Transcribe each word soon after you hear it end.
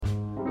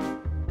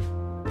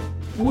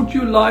Would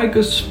you like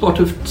a spot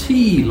of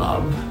tea,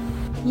 love?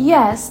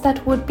 Yes,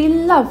 that would be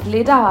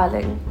lovely,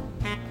 darling.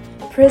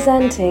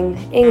 Presenting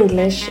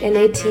English in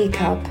a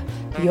Teacup,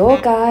 your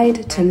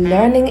guide to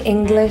learning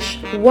English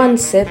one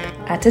sip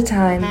at a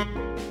time.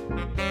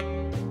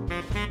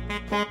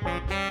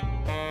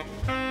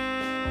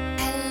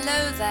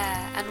 Hello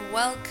there and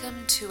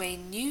welcome to a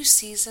new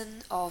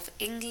season of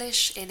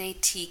English in a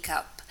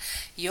Teacup,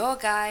 your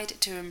guide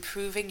to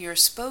improving your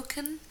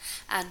spoken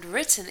and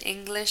written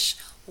English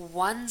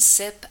one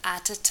sip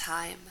at a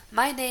time.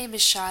 My name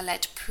is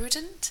Charlotte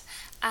Prudent,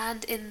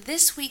 and in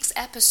this week's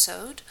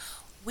episode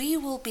we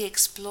will be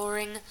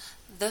exploring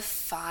the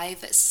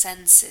 5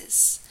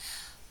 senses.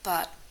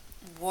 But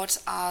what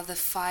are the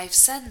 5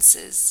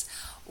 senses?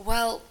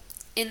 Well,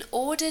 in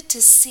order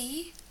to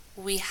see,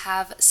 we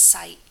have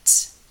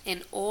sight.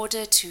 In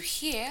order to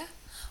hear,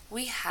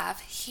 we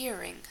have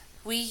hearing.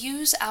 We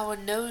use our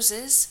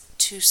noses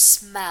to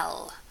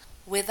smell.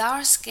 With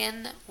our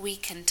skin, we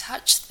can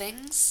touch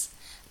things,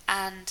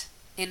 and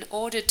in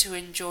order to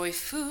enjoy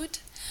food,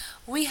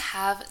 we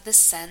have the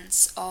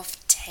sense of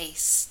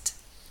taste.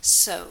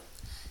 So,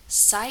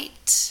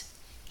 sight,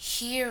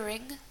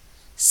 hearing,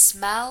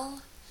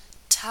 smell,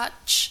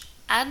 touch,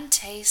 and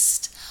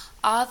taste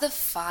are the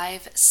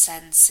 5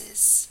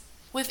 senses.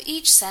 With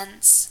each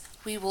sense,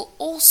 we will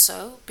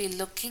also be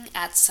looking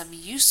at some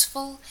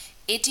useful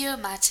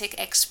idiomatic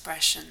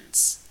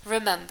expressions.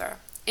 Remember,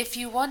 if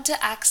you want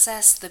to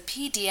access the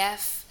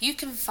PDF, you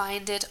can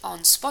find it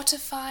on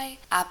Spotify,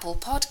 Apple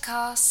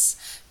Podcasts,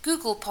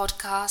 Google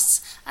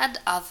Podcasts, and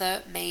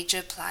other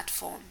major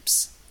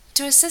platforms.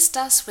 To assist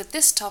us with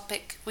this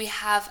topic, we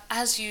have,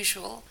 as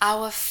usual,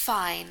 our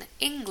fine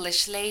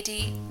English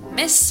lady,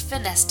 Miss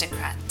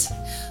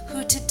Finestocrat,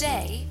 who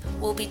today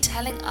will be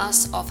telling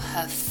us of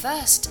her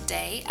first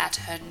day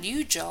at her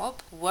new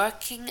job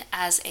working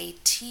as a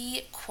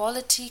tea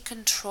quality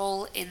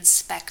control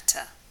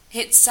inspector.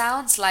 It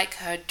sounds like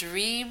her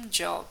dream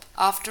job.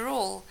 After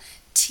all,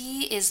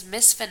 tea is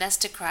Miss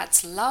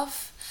Finestocrat's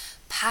love,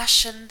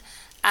 passion,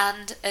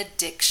 and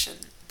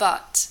addiction.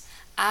 But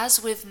as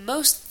with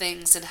most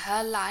things in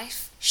her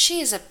life,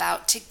 she is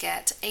about to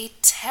get a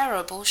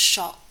terrible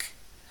shock.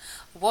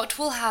 What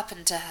will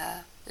happen to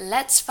her?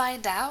 Let's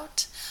find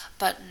out,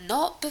 but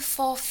not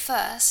before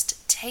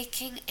first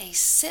taking a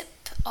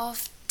sip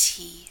of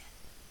tea.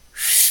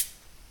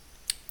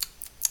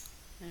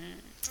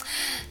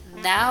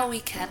 Now we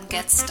can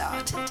get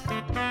started.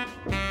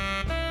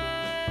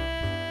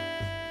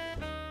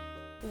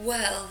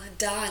 Well,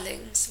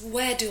 darlings,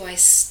 where do I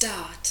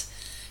start?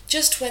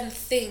 Just when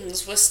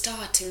things were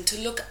starting to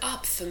look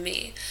up for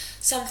me,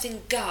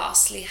 something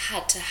ghastly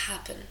had to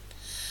happen.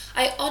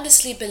 I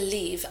honestly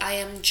believe I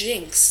am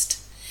jinxed.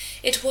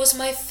 It was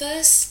my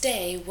first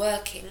day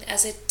working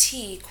as a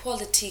tea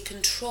quality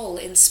control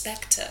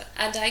inspector,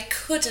 and I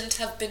couldn't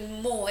have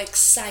been more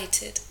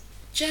excited.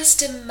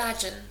 Just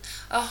imagine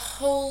a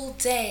whole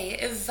day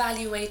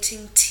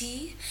evaluating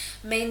tea,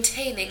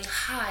 maintaining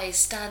high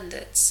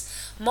standards,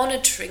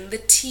 monitoring the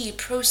tea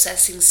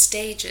processing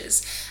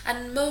stages,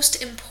 and most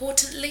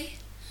importantly,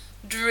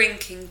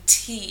 drinking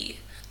tea.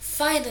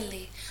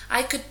 Finally,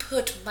 I could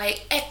put my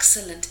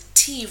excellent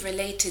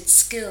tea-related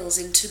skills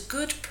into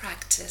good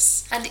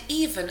practice and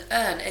even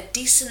earn a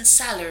decent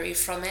salary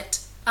from it.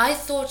 I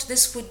thought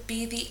this would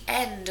be the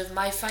end of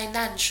my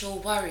financial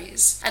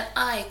worries, and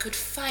I could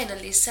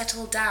finally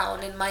settle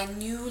down in my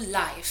new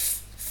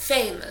life.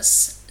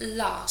 Famous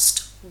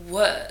last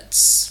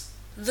words.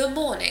 The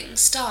morning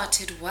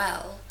started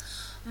well.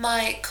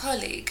 My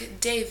colleague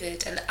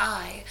David and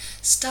I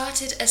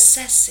started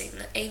assessing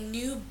a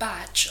new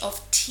batch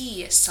of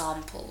tea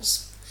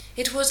samples.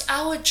 It was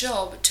our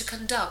job to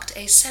conduct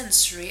a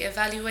sensory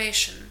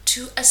evaluation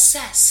to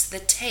assess the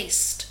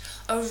taste,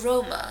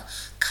 aroma,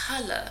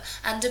 color,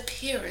 and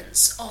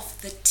appearance of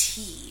the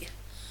tea.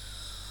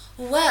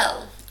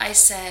 Well, I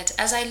said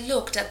as I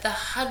looked at the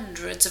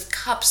hundreds of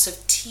cups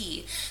of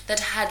tea that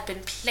had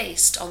been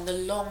placed on the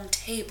long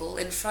table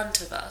in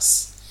front of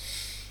us.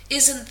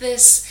 Isn't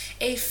this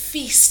a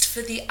feast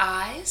for the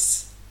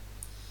eyes?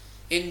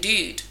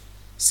 Indeed,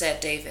 said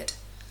David.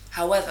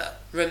 However,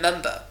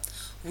 remember,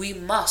 we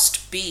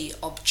must be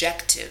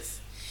objective.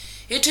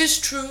 It is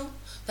true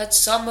that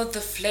some of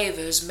the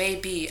flavors may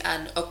be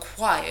an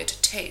acquired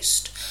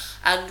taste,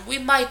 and we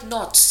might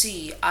not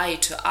see eye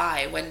to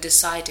eye when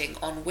deciding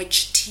on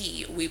which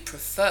tea we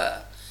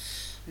prefer.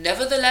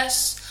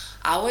 Nevertheless,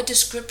 our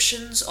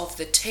descriptions of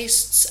the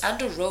tastes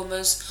and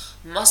aromas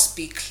must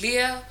be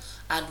clear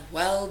and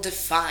well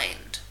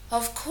defined.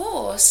 Of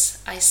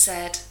course, I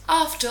said.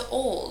 After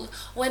all,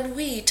 when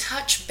we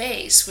touch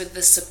base with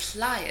the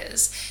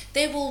suppliers,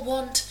 they will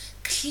want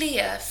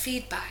clear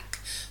feedback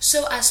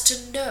so as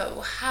to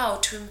know how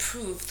to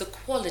improve the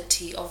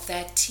quality of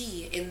their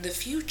tea in the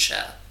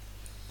future.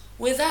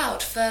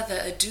 Without further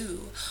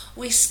ado,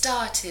 we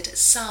started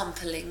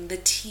sampling the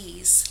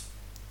teas.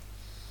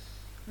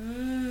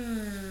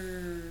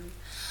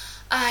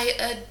 I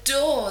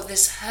adore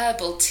this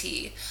herbal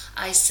tea,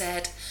 I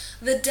said.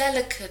 The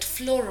delicate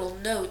floral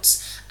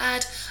notes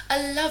add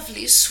a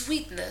lovely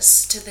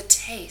sweetness to the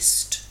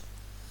taste.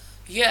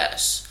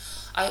 Yes,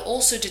 I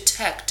also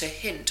detect a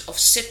hint of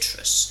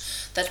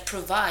citrus that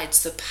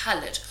provides the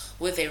palate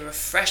with a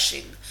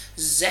refreshing,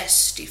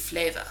 zesty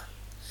flavor.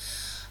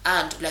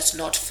 And let's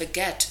not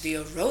forget the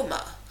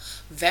aroma,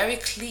 very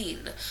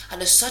clean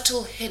and a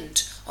subtle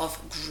hint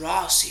of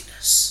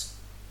grassiness.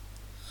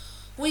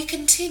 We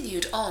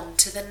continued on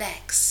to the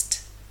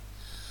next.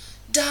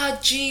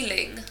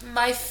 Darjeeling,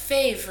 my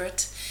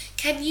favorite.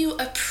 Can you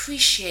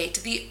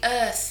appreciate the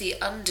earthy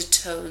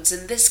undertones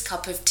in this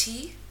cup of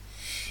tea?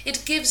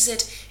 It gives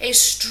it a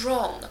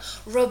strong,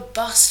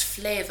 robust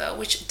flavor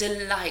which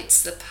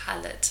delights the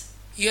palate.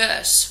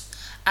 Yes,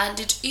 and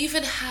it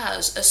even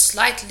has a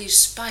slightly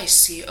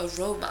spicy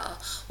aroma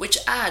which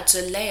adds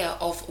a layer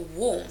of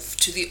warmth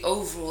to the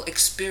overall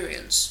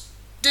experience.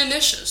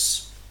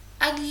 Delicious.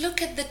 And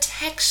look at the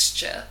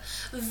texture,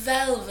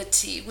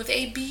 velvety with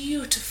a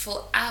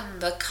beautiful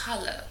amber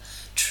color,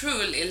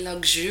 truly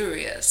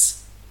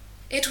luxurious.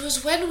 It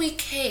was when we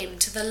came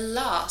to the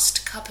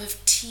last cup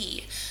of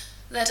tea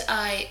that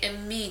I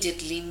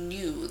immediately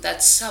knew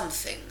that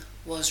something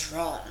was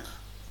wrong.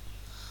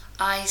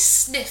 I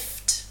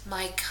sniffed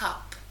my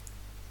cup.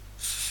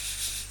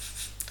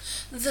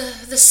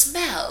 The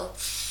smell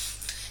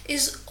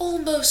is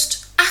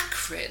almost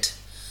acrid,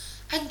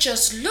 and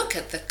just look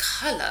at the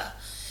color.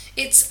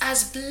 It's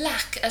as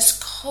black as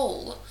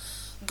coal.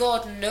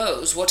 God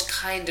knows what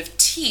kind of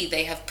tea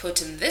they have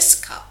put in this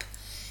cup.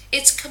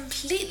 It's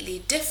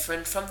completely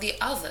different from the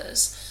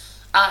others.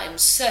 I'm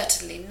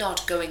certainly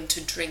not going to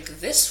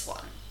drink this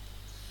one.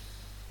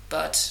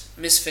 But,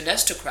 Miss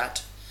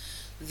Finestocrat,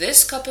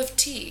 this cup of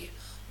tea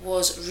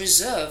was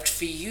reserved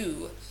for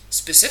you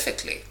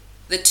specifically.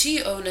 The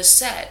tea owner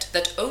said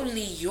that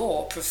only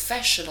your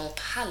professional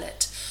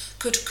palate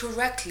could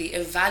correctly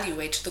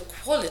evaluate the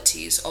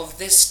qualities of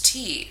this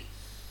tea.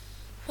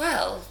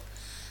 Well,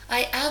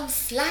 I am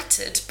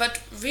flattered,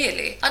 but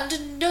really, under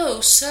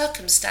no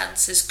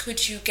circumstances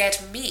could you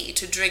get me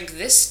to drink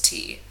this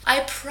tea.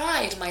 I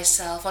pride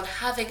myself on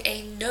having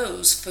a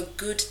nose for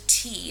good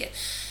tea,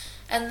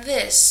 and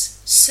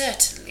this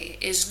certainly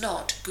is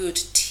not good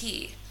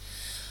tea.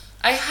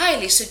 I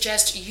highly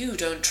suggest you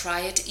don't try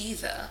it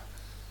either.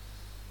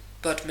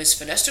 But, Miss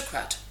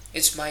Finestocrat,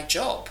 it's my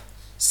job,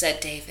 said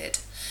David,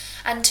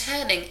 and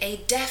turning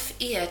a deaf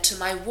ear to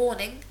my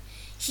warning,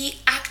 he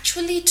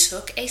actually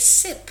took a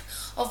sip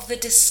of the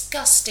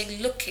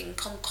disgusting-looking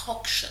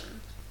concoction.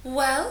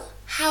 Well,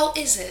 how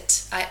is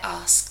it? I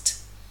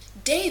asked.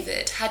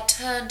 David had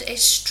turned a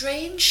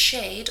strange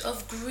shade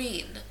of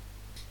green.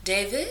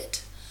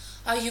 David,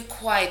 are you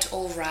quite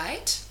all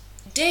right?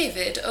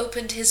 David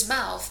opened his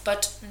mouth,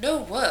 but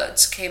no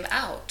words came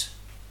out.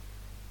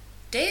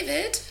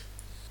 David?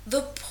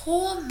 The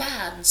poor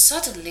man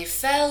suddenly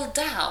fell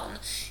down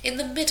in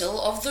the middle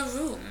of the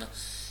room,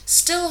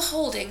 still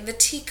holding the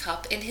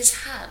teacup in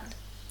his hand.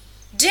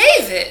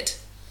 David!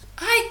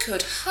 I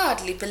could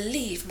hardly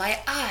believe my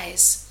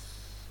eyes.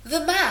 The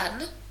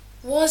man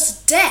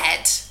was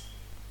dead.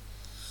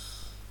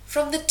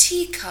 From the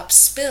teacup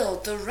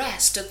spilled the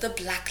rest of the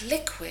black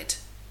liquid.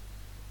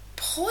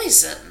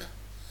 Poison!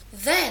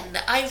 Then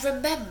I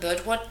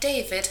remembered what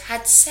David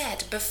had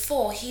said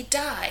before he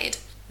died.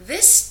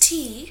 This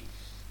tea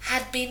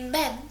had been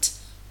meant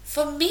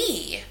for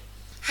me.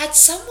 Had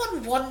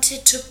someone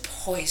wanted to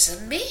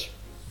poison me?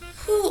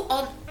 Who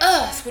on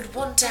earth would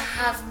want to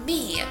have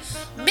me,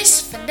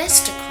 Miss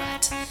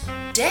Finestocrat,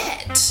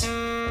 dead?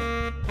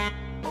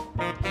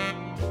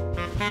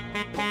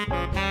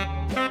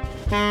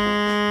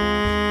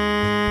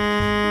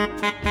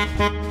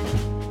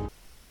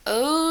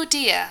 Oh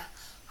dear,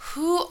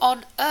 who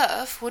on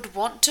earth would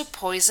want to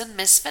poison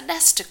Miss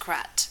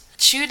Finestocrat?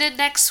 Tune in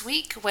next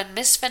week when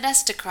Miss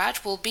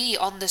Finestocrat will be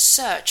on the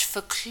search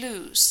for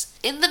clues.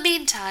 In the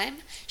meantime,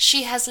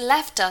 she has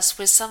left us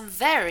with some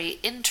very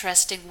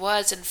interesting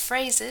words and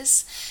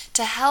phrases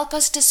to help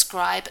us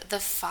describe the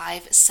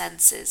 5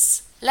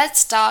 senses. Let's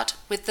start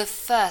with the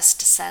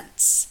first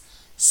sense,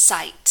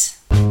 sight.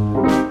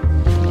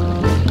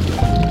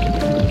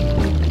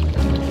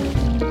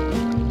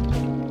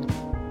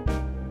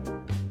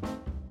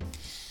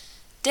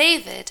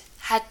 David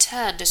had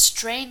turned a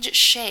strange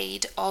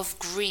shade of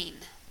green.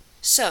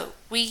 So,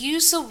 we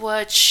use the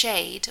word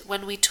shade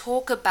when we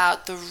talk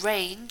about the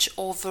range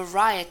or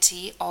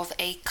variety of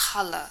a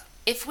color.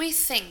 If we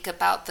think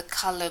about the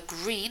color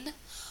green,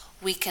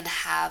 we can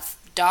have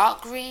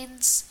dark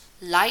greens,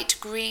 light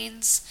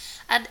greens,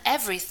 and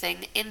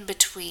everything in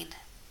between.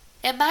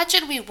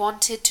 Imagine we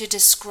wanted to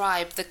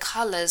describe the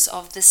colors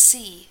of the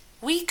sea.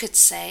 We could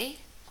say,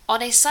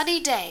 on a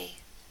sunny day,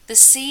 the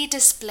sea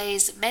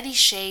displays many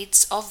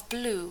shades of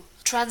blue,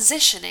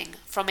 transitioning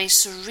from a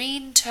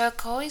serene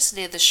turquoise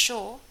near the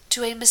shore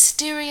to a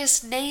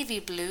mysterious navy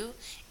blue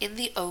in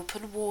the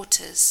open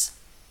waters.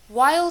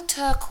 While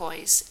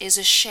turquoise is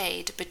a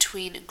shade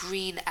between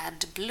green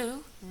and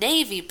blue,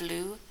 navy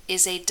blue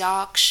is a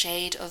dark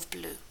shade of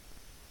blue.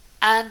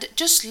 And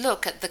just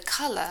look at the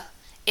color,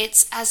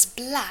 it's as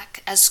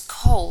black as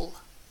coal.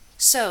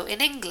 So in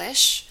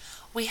English,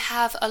 we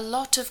have a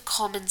lot of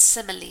common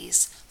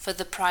similes for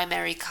the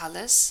primary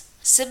colors.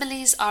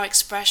 Similes are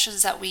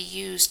expressions that we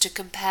use to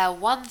compare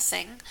one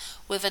thing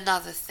with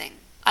another thing.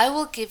 I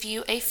will give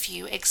you a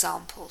few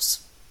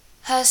examples.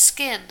 Her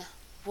skin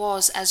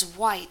was as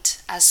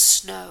white as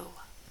snow.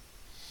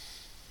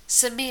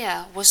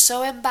 Samir was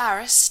so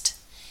embarrassed,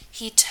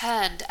 he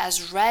turned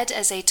as red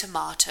as a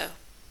tomato.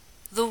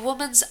 The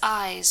woman's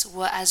eyes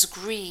were as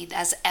green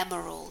as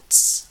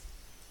emeralds.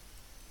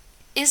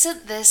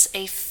 Isn't this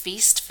a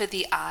feast for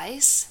the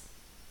eyes?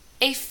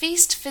 A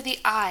feast for the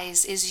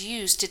eyes is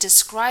used to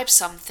describe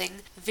something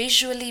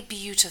visually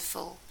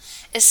beautiful,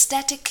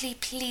 aesthetically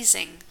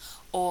pleasing,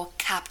 or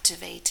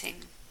captivating.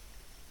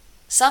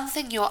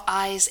 Something your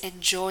eyes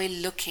enjoy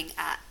looking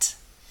at.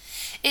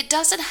 It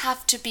doesn't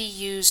have to be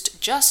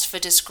used just for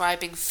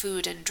describing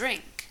food and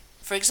drink.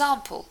 For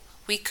example,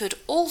 we could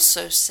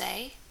also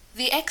say,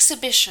 the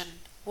exhibition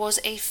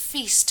was a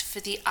feast for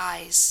the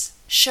eyes,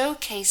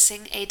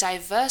 showcasing a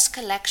diverse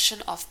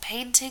collection of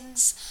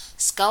paintings,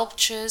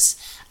 sculptures,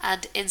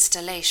 and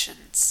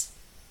installations.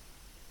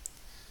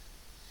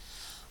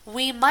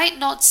 We might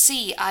not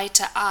see eye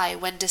to eye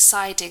when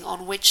deciding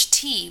on which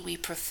tea we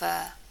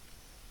prefer.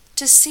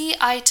 To see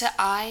eye to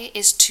eye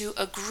is to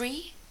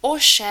agree or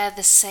share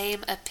the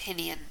same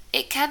opinion.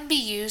 It can be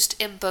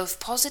used in both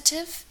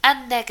positive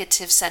and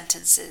negative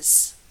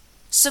sentences.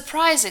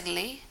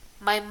 Surprisingly,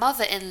 my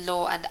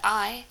mother-in-law and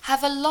I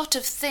have a lot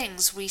of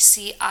things we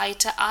see eye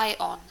to eye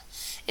on,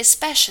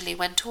 especially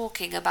when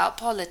talking about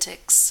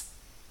politics.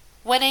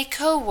 When a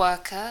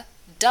co-worker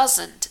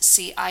doesn't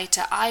see eye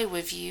to eye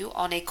with you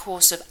on a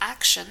course of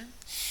action,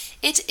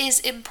 it is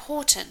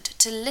important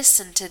to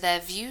listen to their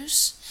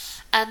views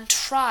and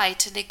try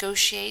to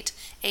negotiate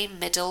a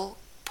middle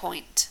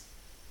point.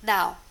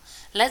 Now,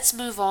 let's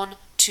move on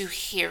to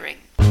hearing.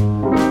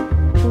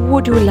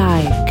 Would you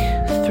like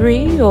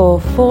 3 or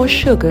 4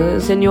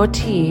 sugars in your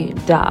tea,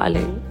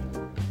 darling?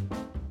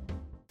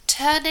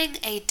 Turning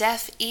a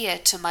deaf ear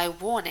to my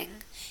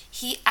warning,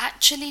 he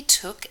actually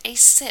took a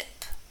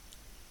sip.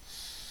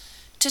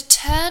 To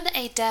turn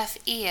a deaf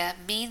ear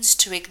means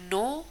to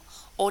ignore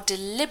or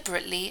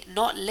deliberately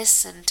not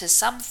listen to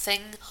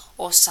something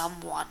or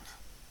someone.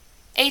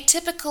 A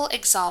typical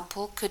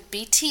example could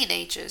be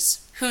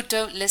teenagers who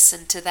don't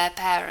listen to their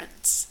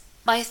parents.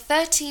 My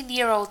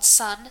 13-year-old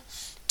son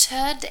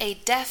turned a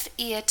deaf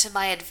ear to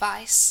my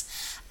advice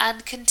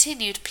and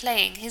continued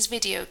playing his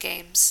video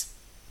games.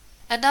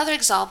 Another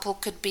example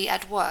could be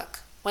at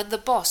work, when the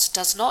boss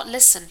does not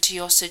listen to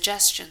your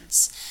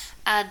suggestions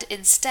and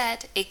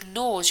instead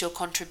ignores your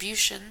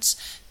contributions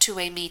to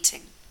a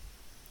meeting.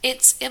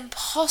 It's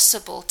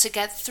impossible to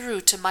get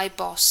through to my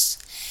boss.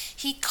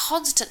 He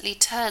constantly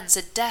turns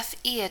a deaf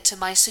ear to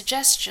my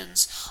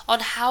suggestions on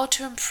how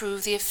to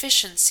improve the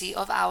efficiency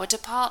of our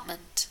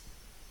department.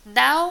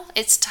 Now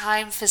it's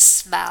time for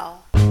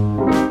smell.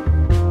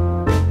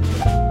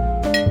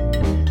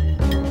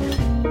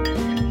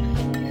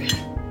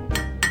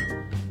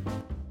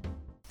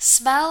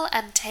 Smell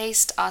and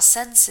taste are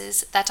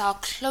senses that are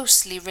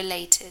closely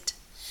related.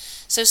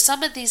 So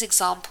some of these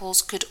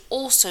examples could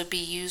also be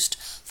used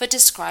for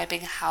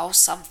describing how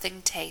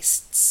something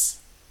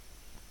tastes.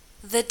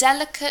 The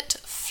delicate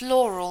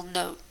floral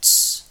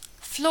notes.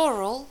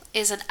 Floral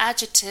is an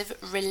adjective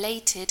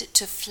related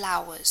to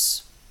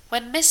flowers.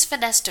 When Miss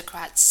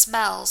Finestocrat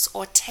smells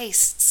or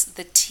tastes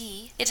the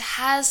tea, it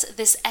has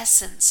this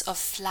essence of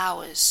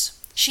flowers.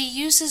 She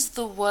uses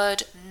the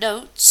word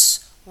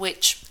notes,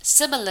 which,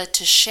 similar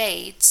to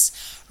shades,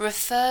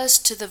 refers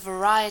to the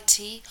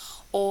variety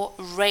or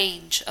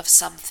range of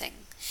something,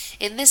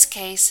 in this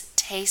case,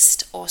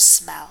 taste or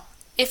smell.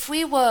 If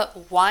we were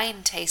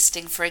wine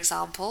tasting, for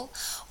example,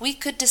 we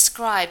could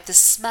describe the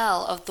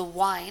smell of the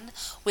wine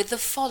with the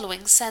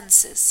following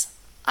senses.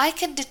 I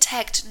can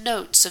detect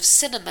notes of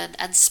cinnamon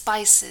and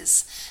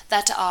spices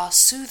that are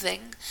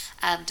soothing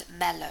and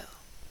mellow.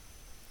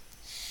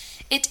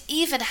 It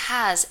even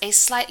has a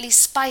slightly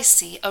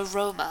spicy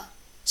aroma.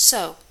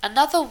 So,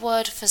 another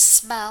word for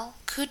smell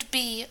could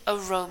be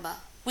aroma.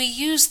 We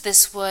use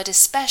this word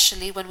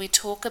especially when we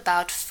talk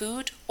about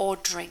food or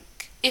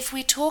drink. If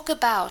we talk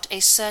about a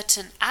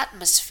certain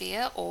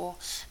atmosphere or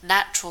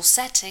natural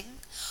setting,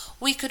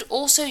 we could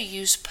also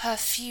use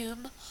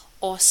perfume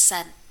or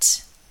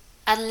scent.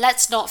 And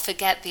let's not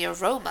forget the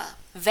aroma,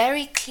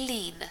 very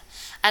clean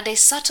and a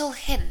subtle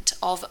hint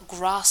of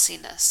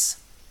grassiness.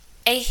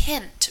 A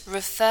hint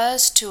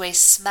refers to a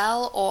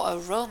smell or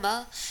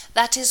aroma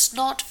that is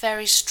not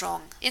very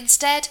strong.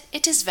 Instead,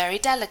 it is very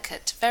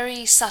delicate,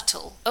 very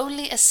subtle.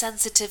 Only a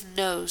sensitive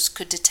nose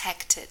could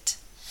detect it.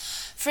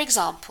 For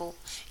example,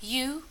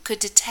 you could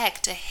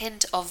detect a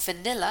hint of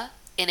vanilla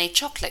in a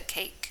chocolate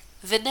cake.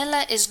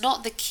 Vanilla is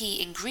not the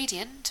key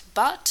ingredient,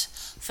 but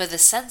for the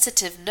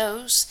sensitive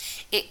nose,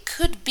 it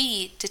could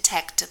be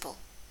detectable.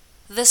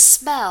 The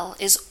smell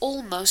is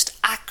almost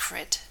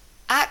acrid.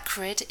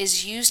 Acrid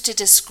is used to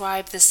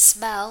describe the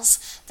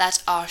smells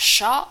that are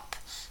sharp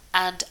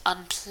and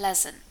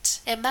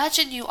unpleasant.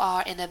 Imagine you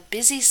are in a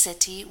busy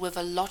city with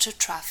a lot of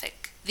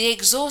traffic. The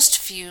exhaust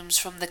fumes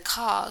from the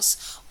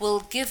cars will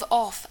give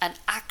off an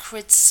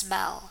acrid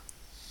smell.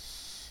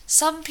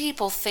 Some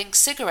people think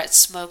cigarette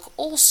smoke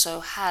also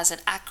has an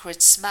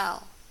acrid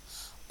smell,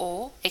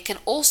 or it can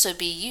also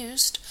be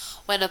used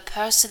when a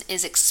person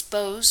is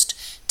exposed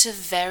to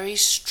very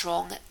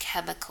strong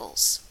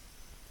chemicals.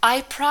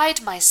 I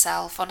pride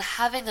myself on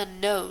having a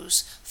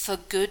nose for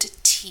good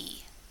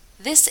tea.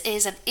 This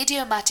is an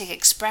idiomatic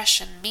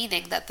expression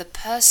meaning that the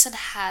person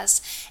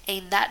has a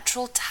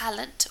natural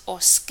talent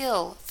or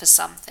skill for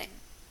something.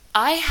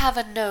 I have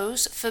a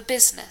nose for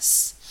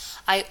business.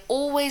 I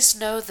always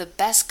know the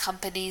best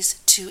companies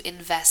to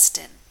invest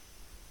in.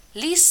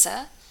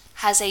 Lisa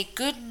has a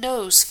good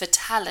nose for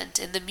talent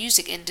in the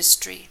music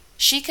industry.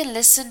 She can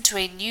listen to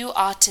a new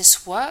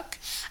artist's work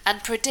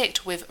and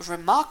predict with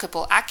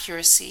remarkable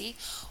accuracy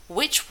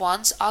which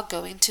ones are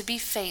going to be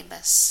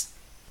famous.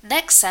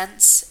 Next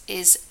sense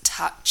is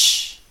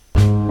touch.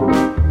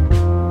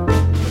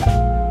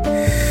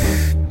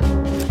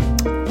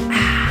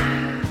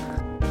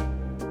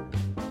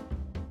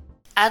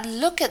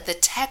 And look at the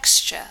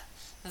texture,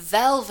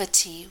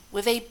 velvety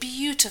with a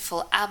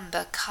beautiful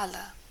amber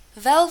color.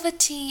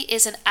 Velvety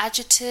is an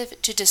adjective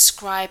to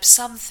describe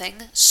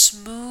something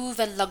smooth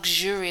and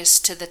luxurious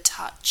to the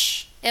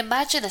touch.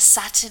 Imagine a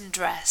satin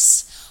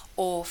dress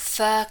or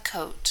fur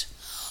coat,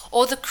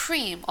 or the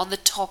cream on the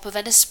top of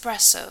an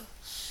espresso.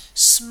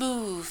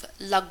 Smooth,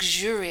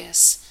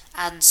 luxurious,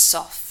 and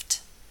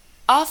soft.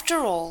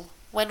 After all,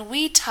 when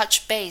we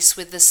touch base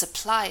with the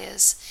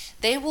suppliers,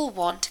 they will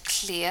want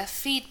clear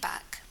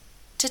feedback.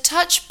 To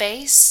touch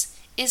base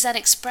is an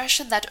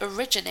expression that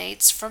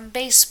originates from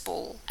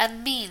baseball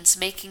and means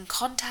making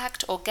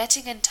contact or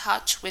getting in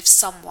touch with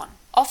someone,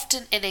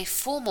 often in a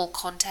formal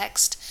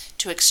context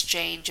to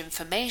exchange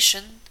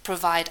information,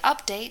 provide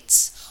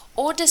updates,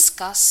 or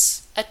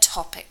discuss a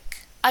topic.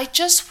 I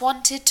just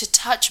wanted to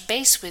touch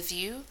base with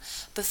you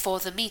before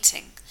the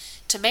meeting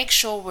to make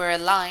sure we're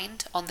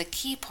aligned on the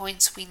key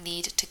points we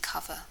need to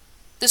cover.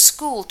 The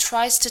school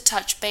tries to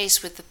touch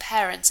base with the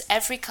parents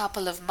every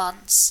couple of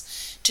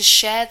months to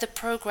share the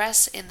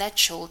progress in their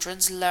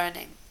children's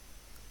learning.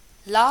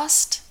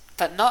 Last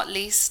but not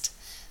least,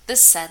 the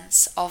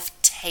sense of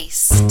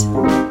taste.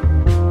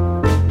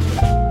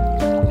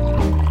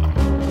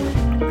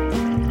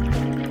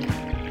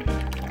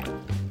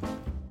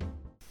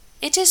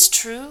 It is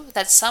true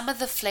that some of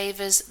the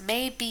flavors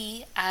may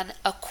be an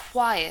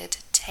acquired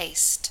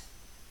taste.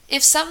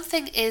 If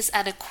something is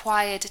an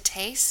acquired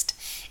taste,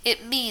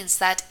 it means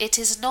that it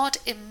is not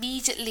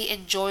immediately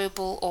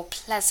enjoyable or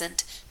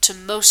pleasant to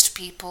most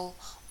people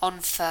on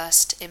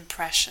first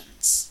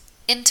impressions.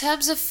 In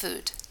terms of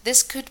food,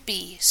 this could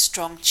be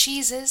strong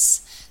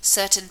cheeses,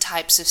 certain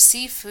types of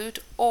seafood,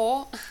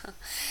 or,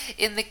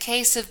 in the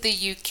case of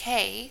the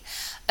UK,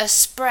 a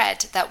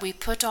spread that we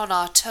put on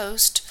our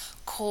toast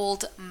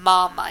called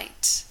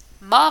Marmite.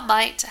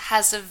 Marmite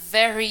has a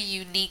very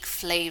unique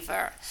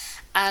flavour,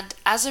 and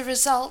as a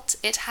result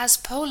it has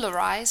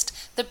polarised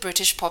the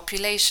British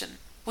population.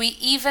 We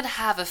even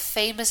have a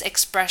famous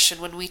expression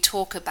when we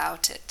talk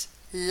about it: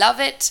 love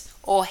it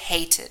or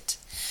hate it,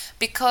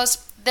 because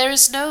there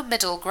is no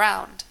middle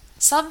ground.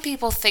 Some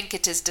people think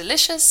it is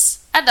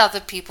delicious, and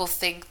other people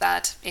think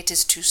that it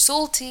is too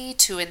salty,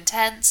 too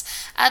intense,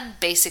 and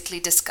basically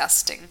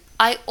disgusting.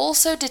 I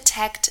also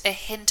detect a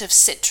hint of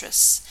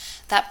citrus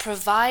that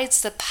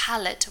provides the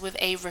palate with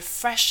a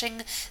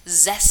refreshing,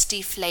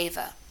 zesty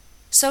flavour.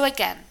 So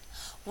again,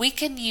 we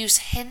can use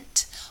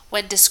hint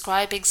when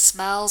describing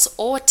smells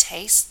or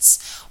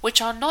tastes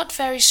which are not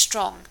very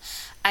strong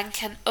and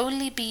can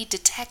only be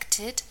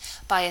detected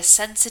by a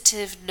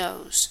sensitive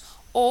nose,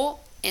 or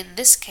in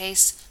this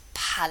case,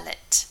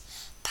 palate.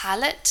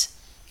 Palate,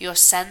 your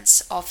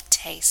sense of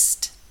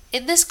taste.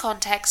 In this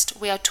context,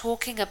 we are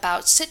talking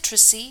about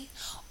citrusy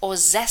or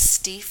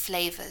zesty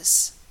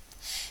flavours.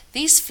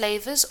 These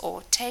flavors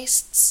or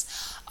tastes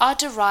are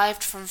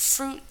derived from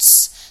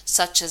fruits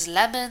such as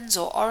lemons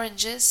or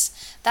oranges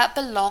that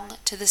belong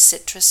to the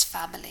citrus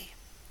family.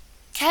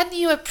 Can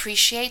you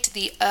appreciate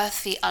the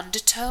earthy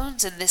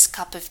undertones in this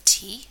cup of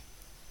tea?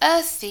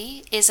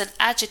 Earthy is an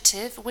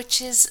adjective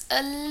which is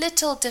a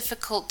little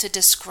difficult to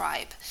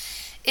describe.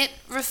 It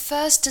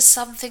refers to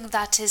something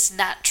that is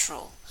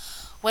natural.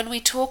 When we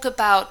talk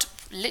about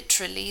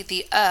literally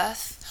the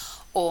earth,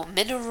 or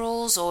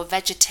minerals or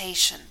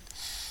vegetation,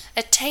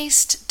 a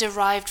taste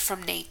derived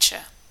from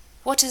nature.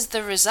 What is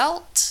the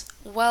result?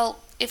 Well,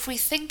 if we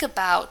think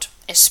about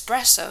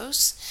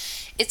espressos,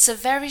 it's a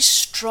very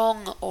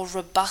strong or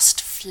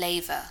robust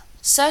flavor.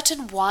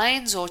 Certain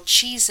wines or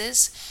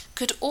cheeses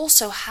could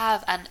also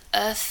have an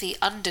earthy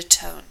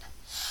undertone.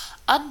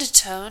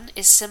 Undertone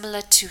is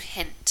similar to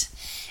hint.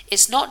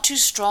 It's not too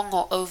strong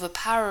or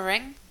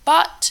overpowering,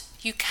 but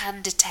you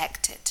can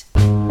detect it.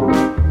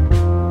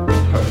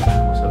 That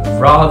was a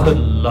rather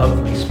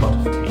lovely spot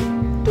of tea.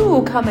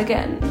 Do come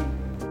again.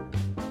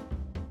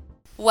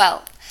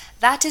 Well,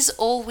 that is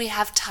all we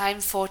have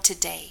time for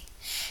today.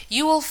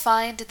 You will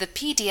find the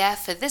PDF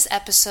for this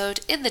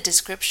episode in the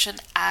description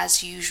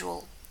as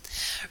usual.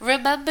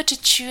 Remember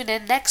to tune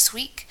in next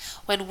week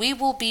when we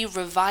will be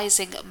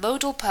revising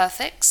modal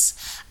perfects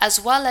as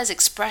well as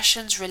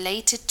expressions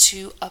related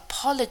to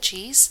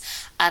apologies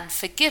and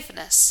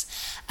forgiveness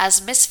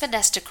as Miss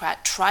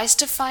Finestocrat tries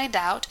to find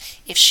out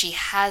if she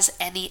has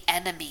any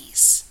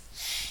enemies.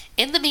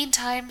 In the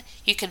meantime,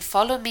 you can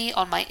follow me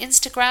on my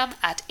Instagram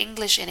at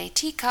English in a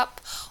Teacup,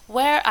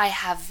 where I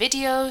have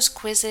videos,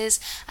 quizzes,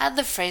 and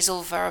the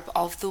phrasal verb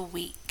of the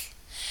week.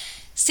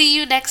 See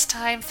you next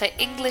time for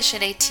English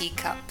in a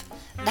Teacup,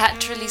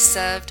 naturally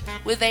served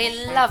with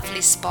a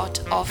lovely spot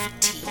of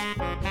tea.